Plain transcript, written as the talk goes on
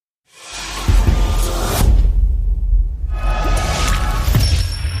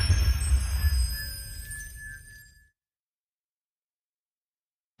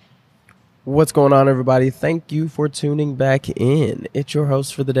What's going on, everybody? Thank you for tuning back in. It's your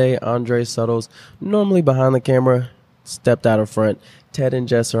host for the day, Andre Suttles, normally behind the camera, stepped out in front. Ted and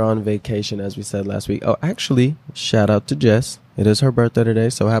Jess are on vacation, as we said last week. Oh, actually, shout out to Jess. It is her birthday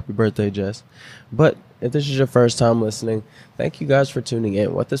today, so happy birthday, Jess. But if this is your first time listening, thank you guys for tuning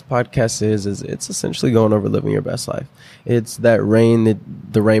in. What this podcast is it's essentially going over living your best life. It's that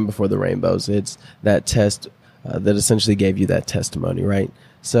the rain before the rainbows. It's that test that essentially gave you that testimony, right?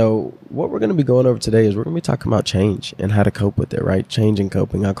 So what we're going to be going over today is we're going to be talking about change and how to cope with it, right? Change and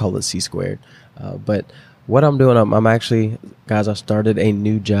coping. I call it C squared. But what I'm doing, I'm actually, guys, I started a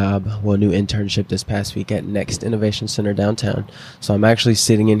new job, a new internship this past week at Next Innovation Center downtown. So I'm actually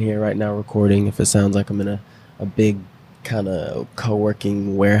sitting in here right now recording. If it sounds like I'm in a big kind of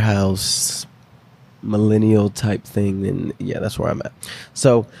co-working warehouse millennial type thing, then yeah, that's where I'm at.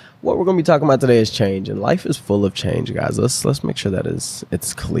 So what we're going to be talking about today is change, and life is full of change, guys. Let's make sure that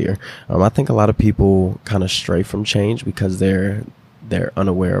it's clear. I think a lot of people kind of stray from change because they're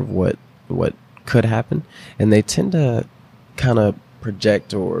unaware of what could happen, and they tend to kind of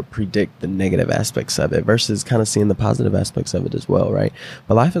project or predict the negative aspects of it versus kind of seeing the positive aspects of it as well, right?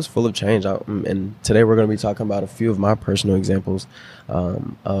 But life is full of change, and today we're going to be talking about a few of my personal examples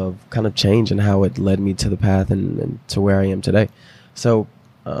of kind of change and how it led me to the path and to where I am today. So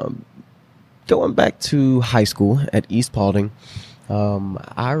going back to high school at East Paulding,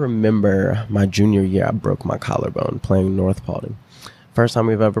 I remember my junior year, I broke my collarbone playing North Paulding. First time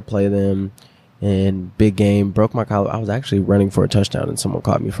we've ever played them. And big game, broke my collar. I was actually running for a touchdown, and someone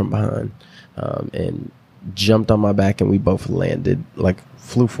caught me from behind and jumped on my back, and we both landed,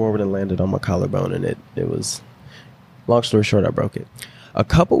 flew forward and landed on my collarbone, and it was, long story short, I broke it. A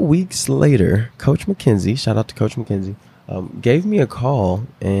couple weeks later, Coach McKenzie, shout out to Coach McKenzie, gave me a call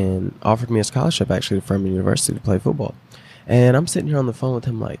and offered me a scholarship actually to Furman University to play football. And I'm sitting here on the phone with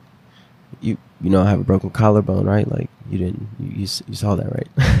him like, you know I have a broken collarbone, right? Like you saw that,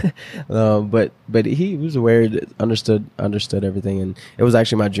 right? but he was aware, understood everything, and it was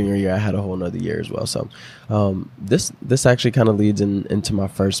actually my junior year. I had a whole nother year as well. So this actually kind of leads into my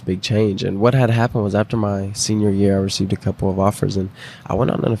first big change. And what had happened was after my senior year, I received a couple of offers, and I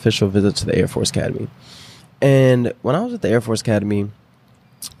went on an official visit to the Air Force Academy. And when I was at the Air Force Academy,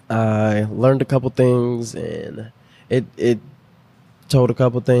 I learned a couple things, and it told a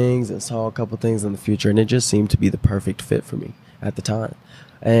couple things and saw a couple things in the future, and it just seemed to be the perfect fit for me at the time.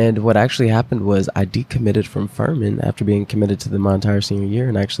 And what actually happened was I decommitted from Furman after being committed to my entire senior year,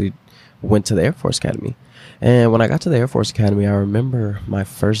 and actually went to the Air Force Academy. And when I got to the Air Force Academy, I remember my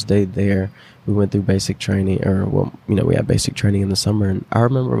first day there. We went through basic training, we had basic training in the summer, and I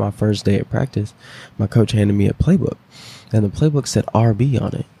remember my first day at practice, my coach handed me a playbook, and the playbook said RB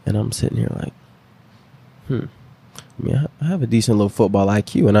on it, and I'm sitting here like, I mean, I have a decent little football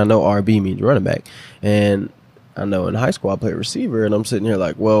IQ, and I know RB means running back. And I know in high school I played receiver, and I'm sitting here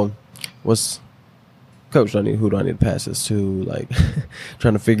like, well, who do I need to pass this to? Like,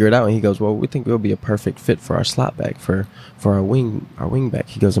 trying to figure it out. And he goes, well, we think it'll be a perfect fit for our slot back, for our wing back.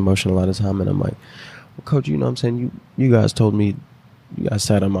 He goes emotion a lot of time, and I'm like, well, Coach, you know what I'm saying? You guys told me, you guys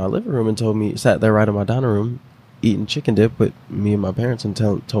sat in my living room and sat there right in my dining room eating chicken dip with me and my parents, and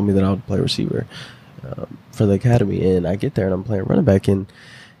told me that I would play receiver for the academy. And I get there and I'm playing running back, and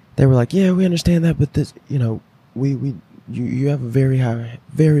they were like, yeah, we understand that, but this, you have a very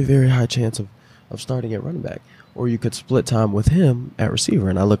very high chance of starting at running back, or you could split time with him at receiver.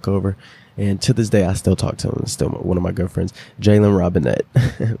 And I look over, and to this day I still talk to him. It's still one of my good friends, Jalen Robinette.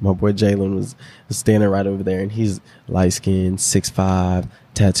 My boy Jalen was standing right over there, and he's light skinned, 6'5",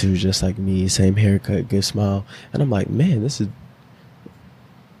 tattoos just like me, same haircut, good smile. And I'm like, man, this is,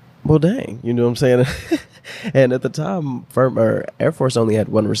 well, dang, you know what I'm saying? And at the time, Air Force only had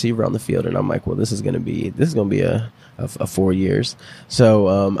one receiver on the field, and I'm like, well, this is gonna be a 4 years.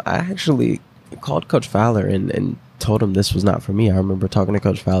 So I actually called Coach Fowler and told him this was not for me. I remember talking to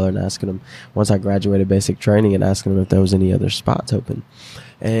Coach Fowler and asking him, once I graduated basic training, and asking him if there was any other spots open.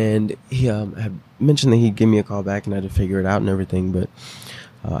 And he had mentioned that he'd give me a call back, and I had to figure it out and everything. But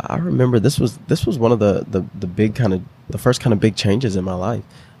I remember this was one of the big the first kind of big changes in my life.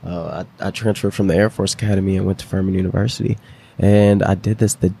 I transferred from the Air Force Academy and went to Furman University, and I did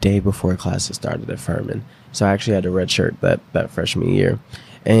this the day before classes started at Furman. So I actually had to redshirt that freshman year.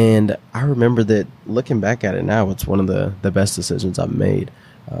 And I remember that, looking back at it now, it's one of the best decisions I've made.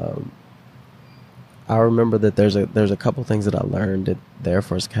 I remember that there's a couple things that I learned at the Air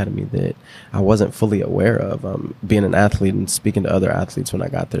Force Academy that I wasn't fully aware of, being an athlete and speaking to other athletes when I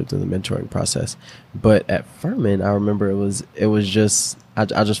got there through the mentoring process. But at Furman, I remember it was just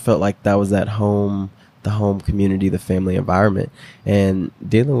I just felt like that was that home home community, the family environment, and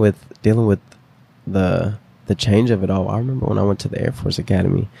dealing with the change of it all. I remember when I went to the Air Force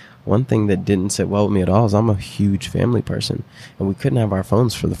Academy, one thing that didn't sit well with me at all is I'm a huge family person, and we couldn't have our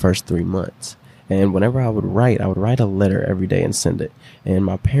phones for the first 3 months. And whenever I would write a letter every day and send it. And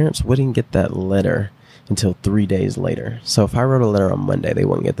my parents wouldn't get that letter until 3 days later. So if I wrote a letter on Monday, they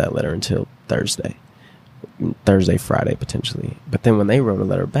wouldn't get that letter until Thursday, Friday, potentially. But then when they wrote a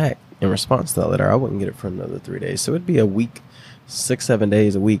letter back in response to that letter, I wouldn't get it for another 3 days. So it'd be a week, 6-7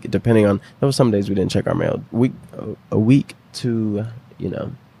 days a week, depending on, there was some days we didn't check our mail. A week to,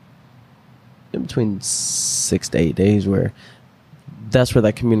 in between 6 to 8 days, where that's where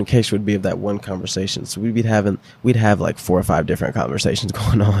that communication would be of that one conversation. So we'd have like 4 or 5 different conversations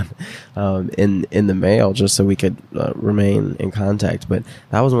going on in the mail, just so we could remain in contact. But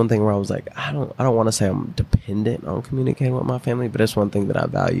that was one thing where I was like, I don't want to say I'm dependent on communicating with my family, but it's one thing that I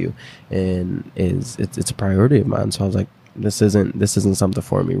value, and it's a priority of mine. So I was like, this isn't something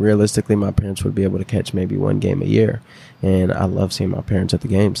for me. Realistically, my parents would be able to catch maybe one game a year, and I love seeing my parents at the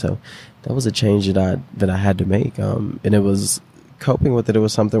game. So that was a change that I had to make, and it was coping with it. It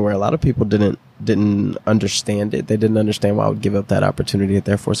was something where a lot of people didn't understand it. They didn't understand why I would give up that opportunity at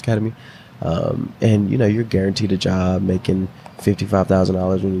the Air Force Academy. And you're guaranteed a job making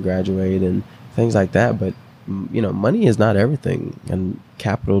 $55,000 when you graduate and things like that. But money is not everything, and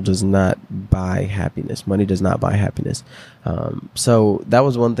capital does not buy happiness. Money does not buy happiness. So that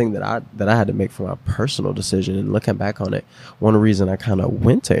was one thing that I had to make for my personal decision. And looking back on it, one reason I kind of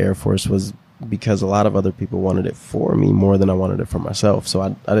went to Air Force was because a lot of other people wanted it for me more than I wanted it for myself. So I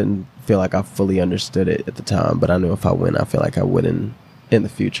didn't feel like I fully understood it at the time, but I knew if I went, I feel like I would in the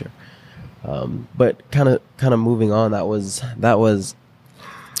future. But kind of moving on, that was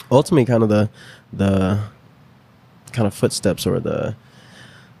ultimately kind of the kind of footsteps, or the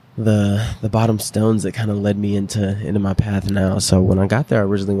bottom stones that kind of led me into my path now. So when I got there, I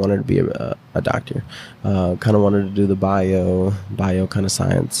originally wanted to be a doctor. Kind of wanted to do the bio kind of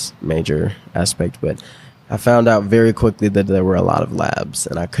science major aspect, but I found out very quickly that there were a lot of labs,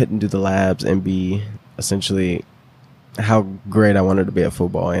 and I couldn't do the labs and be essentially how great I wanted to be at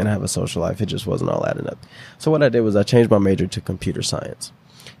football and have a social life. It just wasn't all adding up. So what I did was I changed my major to computer science.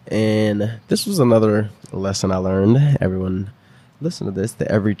 And this was another lesson I learned. Everyone listen to this, that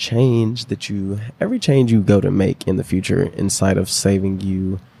every change you go to make in the future, inside of saving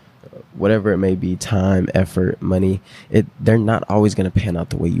you whatever it may be, time, effort, money, they're not always going to pan out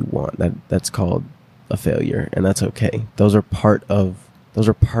the way you want. That's called a failure, and that's okay. Those are part of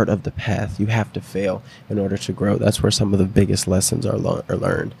the path. You have to fail in order to grow. That's where some of the biggest lessons are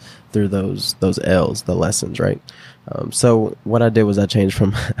learned, through those L's, the lessons, right? So what I did was I changed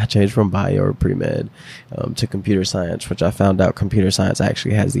from bio or pre-med to computer science, which I found out computer science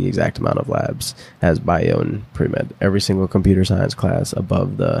actually has the exact amount of labs as bio and pre-med. Every single computer science class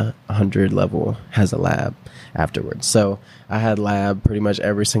above the 100 level has a lab afterwards. So I had lab pretty much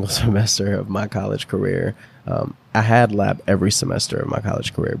every single semester of my college career. I had lab every semester of my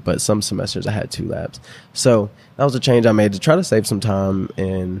college career, but some semesters I had 2 labs. So that was a change I made to try to save some time,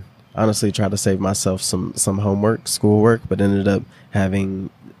 and honestly try to save myself some homework, schoolwork, but ended up having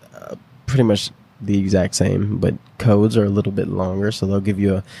pretty much the exact same, but codes are a little bit longer. So they'll give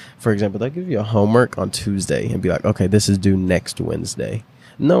you a homework on Tuesday and be like, okay, this is due next Wednesday,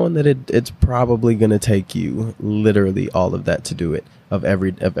 knowing that it's probably going to take you literally all of that to do it, of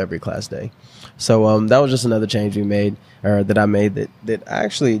every class day. So that was just another change that I made that I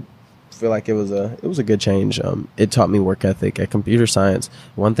actually feel like it was a good change. It taught me work ethic at computer science.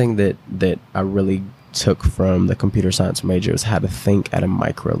 One thing that I really took from the computer science major was how to think at a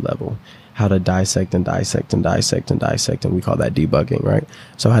micro level, how to dissect and dissect and dissect and dissect, and we call that debugging, right?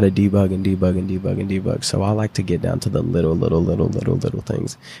 So how to debug and debug and debug and debug. So I like to get down to the little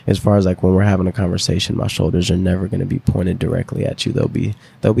things. As far as like when we're having a conversation, my shoulders are never going to be pointed directly at you. They'll be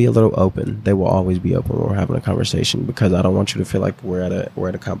a little open. They will always be open when we're having a conversation, because I don't want you to feel like we're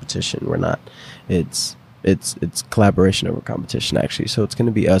at a competition. We're not. It's collaboration over competition, actually. So it's going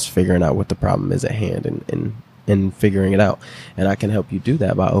to be us figuring out what the problem is at hand and figuring it out. And I can help you do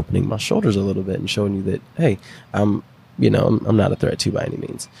that by opening my shoulders a little bit and showing you that, hey, I'm not a threat to you by any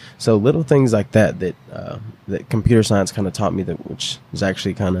means. So little things like that computer science kind of taught me, that which is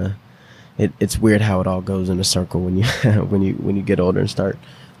actually kind of, it's weird how it all goes in a circle when you when you get older and start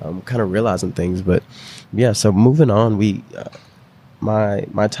kind of realizing things. But yeah, so moving on,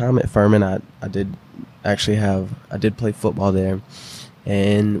 my time at Furman, I did play football there,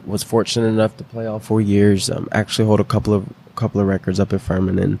 and was fortunate enough to play all 4 years. Actually hold a couple of records up at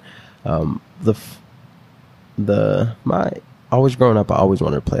Furman, and always growing up, I always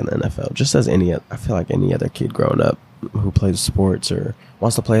wanted to play in the NFL, just as I feel like any other kid growing up who plays sports or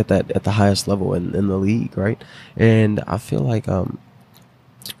wants to play at the highest level in the league, right? And I feel like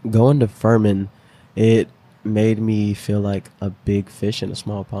going to Furman, it made me feel like a big fish in a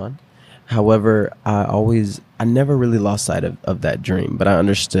small pond. However, I never really lost sight of that dream, but I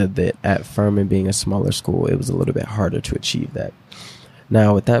understood that at Furman being a smaller school, it was a little bit harder to achieve that.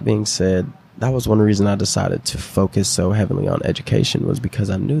 Now, with that being said, that was one reason I decided to focus so heavily on education, was because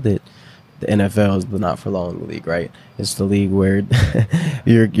I knew that the NFL is the not for long league, right? It's the league where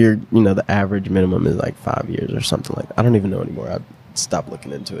you're the average minimum is like 5 years or something like that. I don't even know anymore. I stopped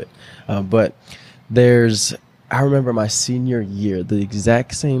looking into it. But I remember my senior year, the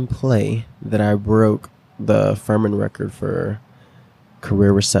exact same play that I broke the Furman record for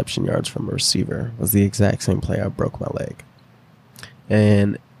career reception yards from a receiver was the exact same play I broke my leg.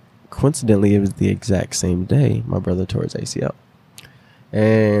 And coincidentally, it was the exact same day my brother tore his ACL.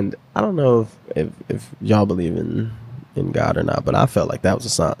 And I don't know if y'all believe in God or not, but I felt like that was a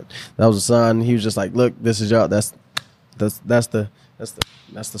sign. That was a sign. He was just like, look, this is y'all. That's the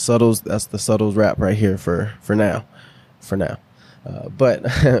Suttles rap right here for now. But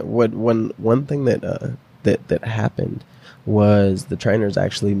one thing that happened was the trainers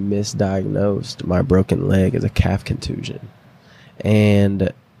actually misdiagnosed my broken leg as a calf contusion,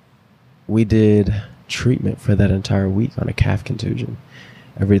 and we did treatment for that entire week on a calf contusion.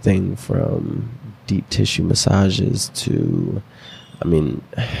 Everything from deep tissue massages to,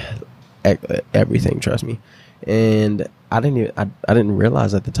 everything, trust me. And I didn't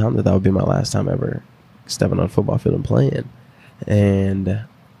realize at the time that would be my last time ever stepping on a football field and playing. And,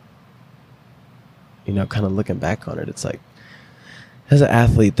 kind of looking back on it, it's like, as an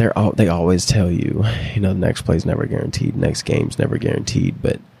athlete, they always tell you, the next play's never guaranteed, next game's never guaranteed.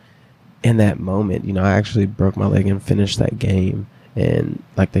 But in that moment, I actually broke my leg and finished that game. And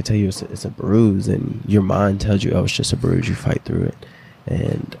like they tell you, it's a bruise, and your mind tells you, oh, it's just a bruise. You fight through it,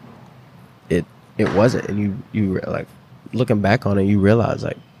 and it wasn't. And you like looking back on it, you realize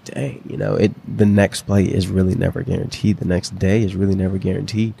like, dang, the next play is really never guaranteed. The next day is really never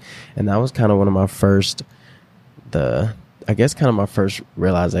guaranteed. And that was kind of one of my first, my first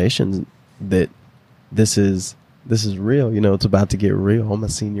realizations that this is real. It's about to get real. I'm a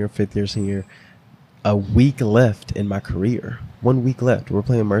senior, fifth year senior. A week left in my career. 1 week left. We're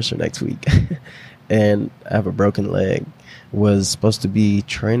playing Mercer next week. And I have a broken leg. Was supposed to be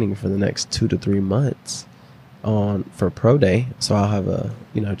training for the next 2 to 3 months for pro day. So I'll have a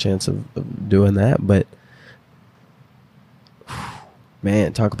chance of doing that. But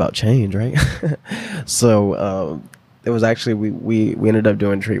man, talk about change, right? So it was actually we ended up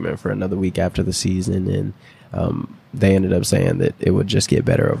doing treatment for another week after the season, and they ended up saying that it would just get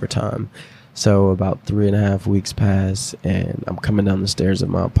better over time. So about 3.5 weeks pass, and I'm coming down the stairs of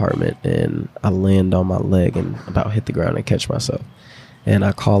my apartment, and I land on my leg and about hit the ground and catch myself. And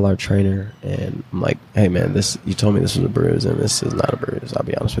I call our trainer, and I'm like, hey, man, you told me this was a bruise, and this is not a bruise. I'll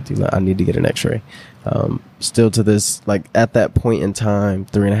be honest with you. I need to get an x-ray. Still to this, like at that point in time,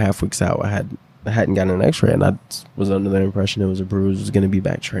 3.5 weeks out, I hadn't gotten an x-ray, and I was under the impression it was a bruise. I was going to be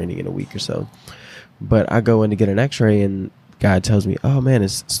back training in a week or so. But I go in to get an x-ray, and the guy tells me, oh, man,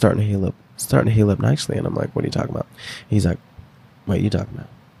 it's starting to heal up nicely. And I'm like, what are you talking about? He's like, what are you talking about?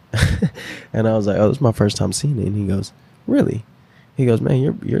 And I was like, oh, this is my first time seeing it. And he goes, really? He goes,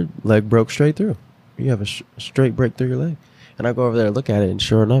 man, your leg broke straight through. You have a straight break through your leg. And I go over there and look at it, and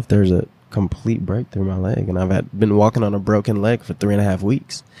sure enough, there's a complete break through my leg. And I've been walking on a broken leg for 3.5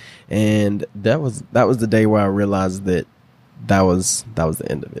 weeks. And that was the day where I realized that was the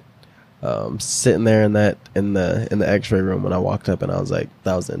end of it. Sitting there in the x-ray room when I walked up, and I was like,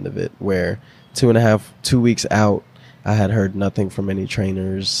 that was the end of it. Where 2 weeks out, I had heard nothing from any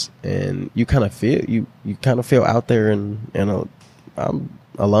trainers, and you kind of feel out there, and I'm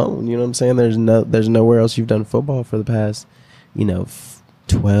alone. You know what I'm saying? There's nowhere else. You've done football for the past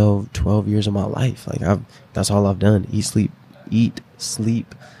 12 years of my life. Like that's all I've done. Eat,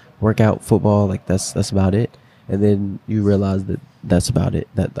 sleep, work out, football. Like that's about it. And then you realize that that's about it.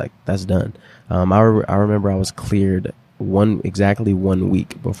 That's done. I remember I was cleared exactly 1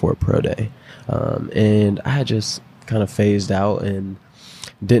 week before pro day, and I had just kind of phased out and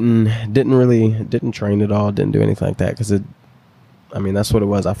didn't train at all. Didn't do anything like that because that's what it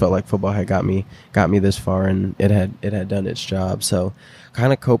was. I felt like football had got me this far, and it had done its job. So,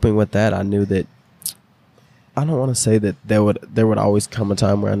 kind of coping with that, I knew that. I don't want to say that there would always come a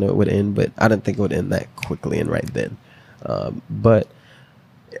time where I knew it would end, but I didn't think it would end that quickly and right then. But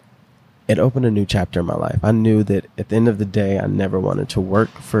it opened a new chapter in my life. I knew that at the end of the day, I never wanted to work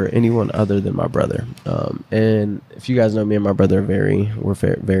for anyone other than my brother. And if you guys know me and my brother, we're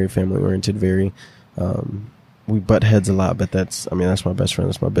very family oriented, we butt heads a lot, but that's my best friend.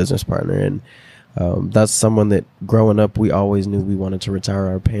 That's my business partner. And that's someone that growing up, we always knew we wanted to retire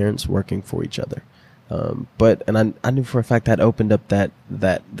our parents working for each other. But I knew for a fact that opened up that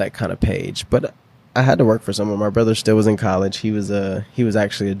kind of page, but I had to work for someone. My brother still was in college. He was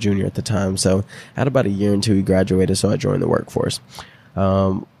actually a junior at the time. So I had about a year until he graduated. So I joined the workforce.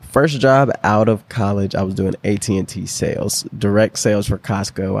 First job out of college, I was doing AT&T sales, direct sales for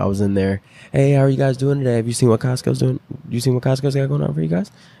Costco. I was in there. Hey, how are you guys doing today? Have you seen what Costco's doing? You seen what Costco's got going on for you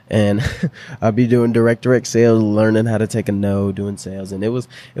guys? And I'd be doing direct sales, learning how to take a no, doing sales. And it was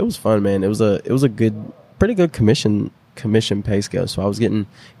fun, man. It was a pretty good commission pay scale. So I was getting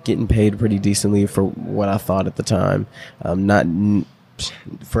paid pretty decently for what I thought at the time. Not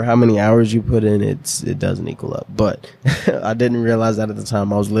for how many hours you put in, it doesn't equal up. But I didn't realize that at the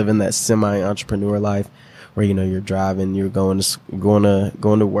time. I was living that semi-entrepreneur life where, you're driving, you're going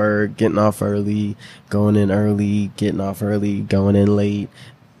to work, getting off early, going in early, getting off early, going in late,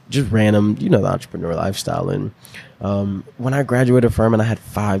 just random, the entrepreneur lifestyle. And when I graduated from it, I had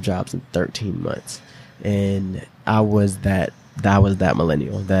 5 jobs in 13 months. And I was that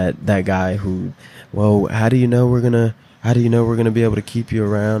millennial, that guy who, well, how do you know we're gonna be able to keep you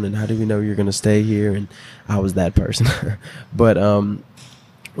around, and how do we know you're gonna stay here? And I was that person. But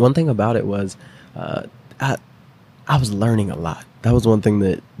one thing about it was I was learning a lot. That was one thing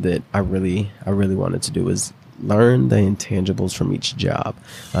that I really wanted to do, is learn the intangibles from each job,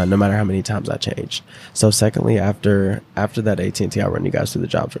 no matter how many times I changed. So secondly, after that AT&T, I'll run you guys through the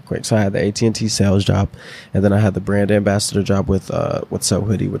jobs real quick. So I had the AT&T sales job, and then I had the brand ambassador job with So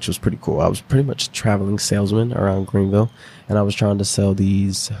Hoodie, which was pretty cool. I was pretty much a traveling salesman around Greenville, and I was trying to sell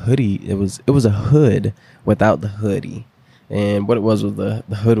these hoodie. It was a hood without the hoodie, and what it was the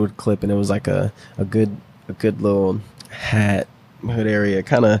hood would clip, and it was like a good little hat hood area,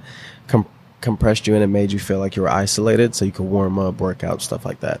 kind of compressed you in and made you feel like you were isolated, so you could warm up, work out, stuff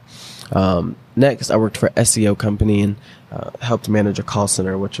like that. Next, I worked for an SEO company and helped manage a call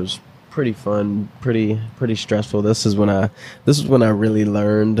center, which was pretty fun, pretty stressful. This is when I really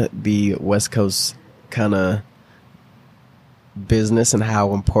learned the West Coast kind of business and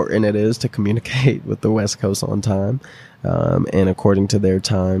how important it is to communicate with the West Coast on time, and according to their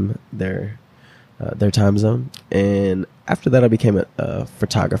time zone. And after that, I became a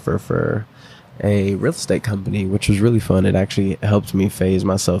photographer for a real estate company, which was really fun. It actually helped me phase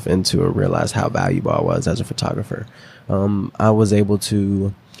myself into and realize how valuable I was as a photographer. I was able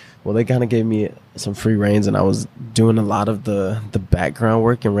to, they kind of gave me some free reins, and I was doing a lot of the background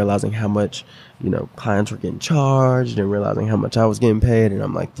work and realizing how much, clients were getting charged, and realizing how much I was getting paid. And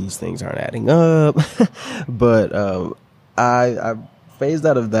I'm like, these things aren't adding up. But I phased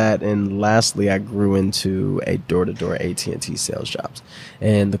out of that, and lastly, I grew into a door-to-door AT&T sales jobs.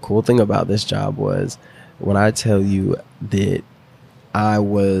 And the cool thing about this job was, when I tell you that I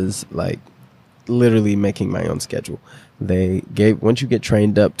was like literally making my own schedule, once you get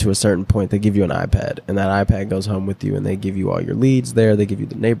trained up to a certain point, they give you an iPad, and that iPad goes home with you, and they give you all your leads there. They give you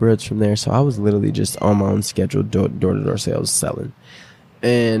the neighborhoods from there. So I was literally just on my own schedule, door-to-door sales, selling.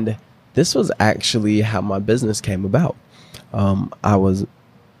 And this was actually how my business came about. I was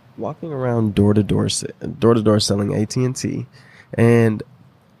walking around door to door selling AT&T, and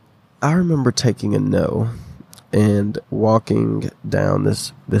I remember taking a no and walking down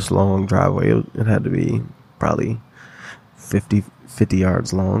this long driveway. It had to be probably 50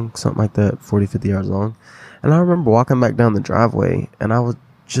 yards long, something like that, 40, 50 yards long. And I remember walking back down the driveway, and I was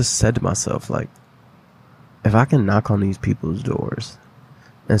just said to myself, like, if I can knock on these people's doors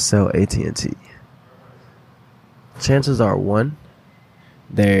and sell AT&T, chances are, one,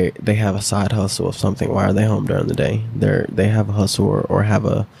 they have a side hustle of something. Why are they home during the day? They have a hustle or have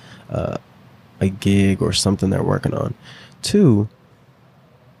a gig or something they're working on. 2,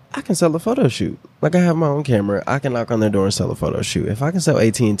 I can sell a photo shoot. Like, I have my own camera. I can knock on their door and sell a photo shoot. If I can sell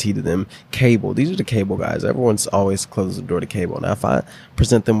AT&T to them, cable. These are the cable guys. Everyone's always closes the door to cable. Now, if I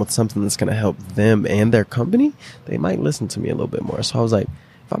present them with something that's going to help them and their company, they might listen to me a little bit more. So I was like,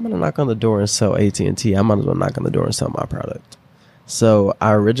 if I'm going to knock on the door and sell AT&T, I might as well knock on the door and sell my product. So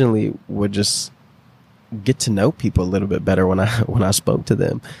I originally would just get to know people a little bit better when I spoke to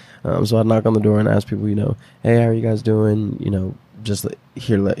them. So I'd knock on the door and ask people, hey, how are you guys doing? Just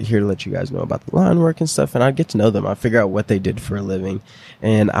here to let you guys know about the line work and stuff. And I'd get to know them. I'd figure out what they did for a living.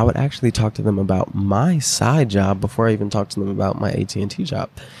 And I would actually talk to them about my side job before I even talked to them about my AT&T job.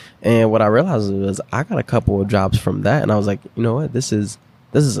 And what I realized was I got a couple of jobs from that. And I was like, you know what? This is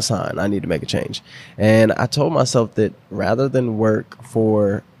this is a sign. I need to make a change. And I told myself that rather than work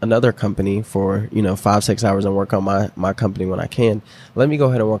for another company for, 5-6 hours and work on my company when I can, let me go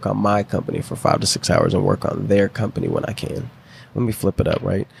ahead and work on my company for 5 to 6 hours and work on their company when I can. Let me flip it up,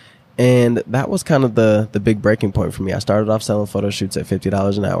 right? And that was kind of the big breaking point for me. I started off selling photo shoots at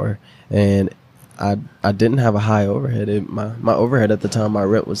 $50 an hour, and I didn't have a high overhead. My overhead at the time, my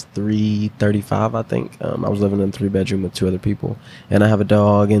rent was $335, I think. I was living in a 3-bedroom with 2 other people, and I have a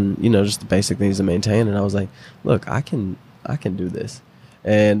dog, and just the basic things to maintain. And I was like, look, I can do this,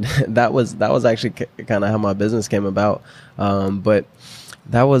 and that was actually kind of how my business came about. But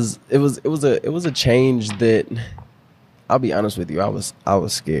it was a change that, I'll be honest with you, I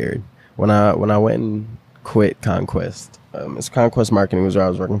was scared when I went and quit Conquest. It's Conquest Marketing was where I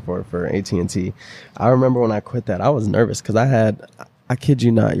was working for AT&T. I remember when I quit that, I was nervous because I kid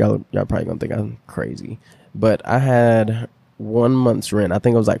you not, y'all probably gonna think I'm crazy, but I had 1 month's rent. I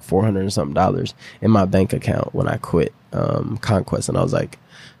think it was like $400 and something in my bank account when I quit Conquest, and I was like,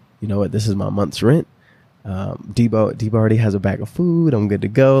 you know what, this is my month's rent. Debo already has a bag of food. I'm good to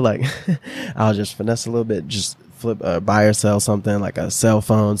go. Like, I'll just finesse a little bit, just buy or sell something like a cell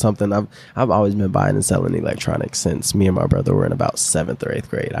phone, something. I've always been buying and selling electronics since me and my brother were in about 7th or 8th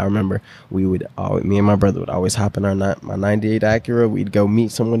grade. I remember me and my brother would always hop in my 98 Acura. We'd go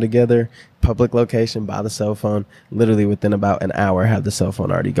meet someone together, public location, buy the cell phone. Literally within about an hour, have the cell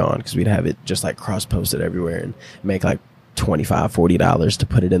phone already gone because we'd have it just like cross posted everywhere and make like $25-$40 to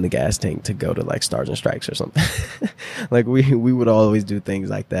put it in the gas tank to go to like Stars and Stripes or something. Like we would always do things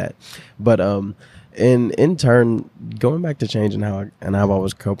like that. But in turn, going back to changing how I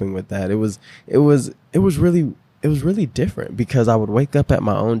was coping with that, it was really different because I would wake up at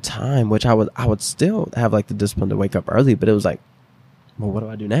my own time, which I would still have like the discipline to wake up early, but it was like, well, what do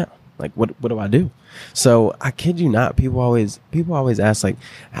I do now? Like, what do I do? So I kid you not, people always ask, like,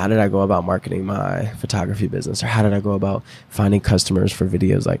 how did I go about marketing my photography business? Or how did I go about finding customers for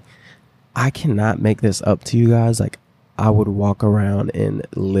videos? Like, I cannot make this up to you guys. Like, I would walk around and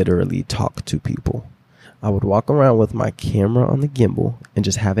literally talk to people. I would walk around with my camera on the gimbal and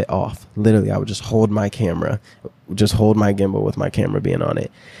just have it off. Literally, I would just hold my gimbal with my camera being on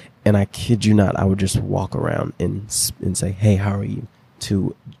it. And I kid you not, I would just walk around and say, hey, how are you?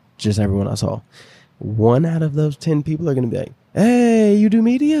 To just everyone I saw. 1 out of those 10 people are going to be like, hey, you do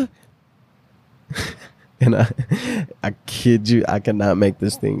media? And I kid you, I cannot make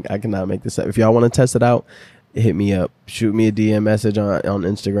this up. If y'all want to test it out, hit me up. Shoot me a DM message on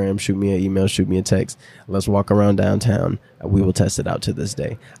Instagram. Shoot me an email. Shoot me a text. Let's walk around downtown. We will test it out to this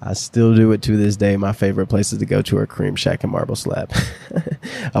day. I still do it to this day. My favorite places to go to are Cream Shack and Marble Slab.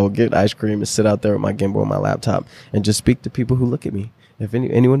 I will get ice cream and sit out there with my gimbal and my laptop and just speak to people who look at me. If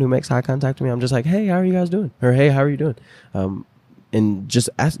anyone who makes eye contact with me, I'm just like, hey, how are you guys doing? Or hey, how are you doing? And just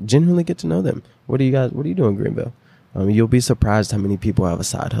genuinely get to know them. What are you doing, Greenville? You'll be surprised how many people have a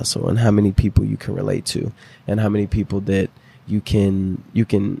side hustle and how many people you can relate to and how many people that you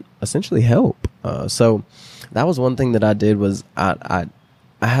can essentially help. So that was one thing that I did was I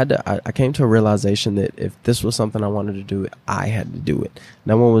came to a realization that if this was something I wanted to do, I had to do it.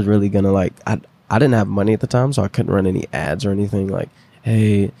 No one was really gonna I didn't have money at the time, so I couldn't run any ads or anything like,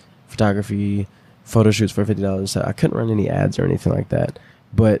 hey, photography, photo shoots for $50. So I couldn't run any ads or anything like that.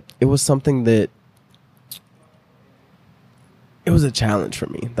 But it was something that it was a challenge for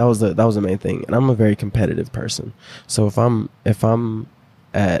me. That was the main thing. And I'm a very competitive person. So if I'm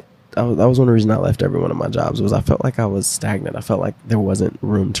at that was one reason I left every one of my jobs was I felt like I was stagnant. I felt like there wasn't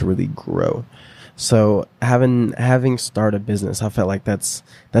room to really grow. So having started a business, I felt like it's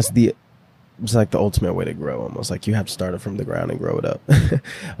like the ultimate way to grow, almost like you have to start it from the ground and grow it up.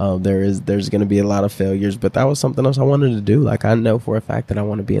 There's going to be a lot of failures, but that was something else I wanted to do. Like, I know for a fact that I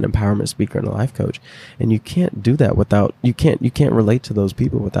want to be an empowerment speaker and a life coach, and you can't do that without, you can't relate to those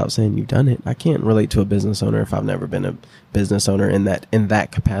people without saying you've done it. I can't relate to a business owner if I've never been a business owner in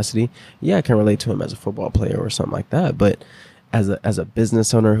that capacity. Yeah, I can relate to him as a football player or something like that, but as a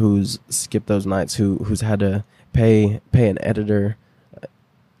business owner who's skipped those nights, who's had to pay an editor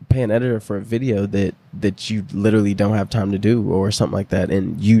for a video that you literally don't have time to do or something like that,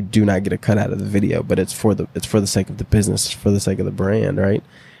 and you do not get a cut out of the video, but it's for the sake of the business, for the sake of the brand, right?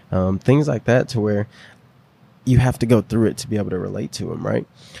 Things like that, to where you have to go through it to be able to relate to them, right?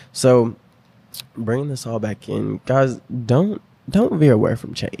 So bringing this all back in, guys, don't veer away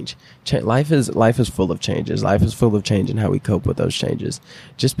from change. Life is full of changes. Life is full of change and how we cope with those changes.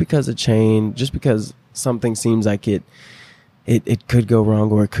 Just because something seems like it could go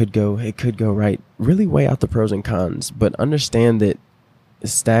wrong or it could go right, really weigh out the pros and cons, but understand that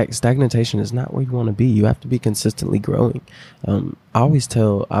stagnation is not where you want to be. You have to be consistently growing.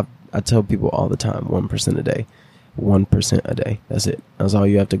 I tell people all the time, 1% a day. 1% a day. That's it. That's all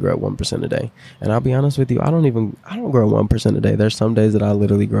you have to grow, 1% a day. And I'll be honest with you, I don't grow 1% a day. There's some days that I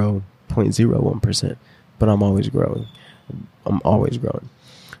literally grow 0.01%, but I'm always growing.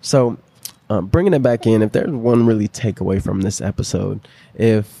 So, bringing it back in, if there's one really takeaway from this episode,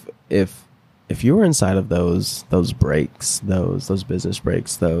 if you were inside of those breaks, those business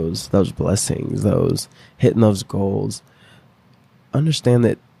breaks, those blessings, those hitting those goals, understand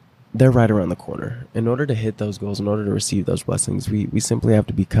that they're right around the corner. In order to hit those goals, in order to receive those blessings, we simply have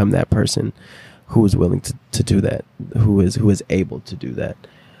to become that person who is willing to do that, who is able to do that.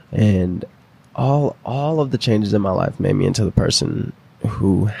 And all of the changes in my life made me into the person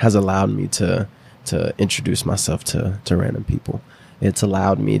who has allowed me to introduce myself to random people. It's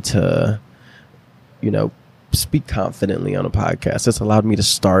allowed me to, speak confidently on a podcast. It's allowed me to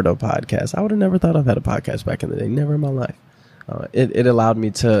start a podcast. I would have never thought I've had a podcast back in the day. Never in my life. It allowed me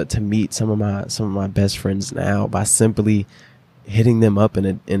to meet some of my best friends now by simply hitting them up in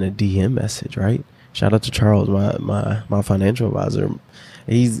a DM message, right? Shout out to Charles, my financial advisor.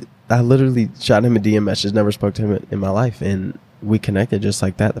 I literally shot him a DM message, never spoke to him in my life, and we connected just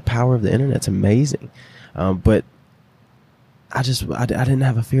like that. The power of the internet's amazing. But I didn't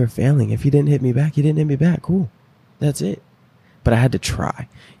have a fear of failing. If he didn't hit me back, he didn't hit me back. Cool. That's it. But I had to try.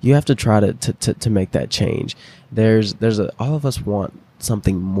 You have to try to make that change. All of us want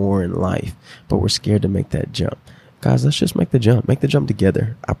something more in life, but we're scared to make that jump. Guys, let's just make the jump. Make the jump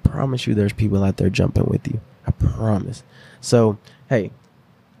together. I promise you there's people out there jumping with you. I promise. So, hey,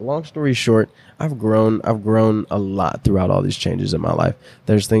 long story short, I've grown a lot throughout all these changes in my life.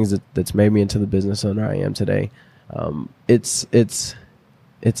 There's things that's made me into the business owner I am today. It's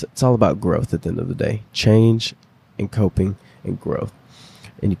all about growth at the end of the day. Change and coping and growth.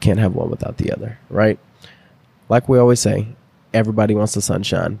 And you can't have one without the other, right? Like we always say, everybody wants the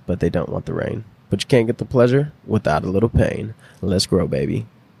sunshine, but they don't want the rain. But you can't get the pleasure without a little pain. Let's grow, baby.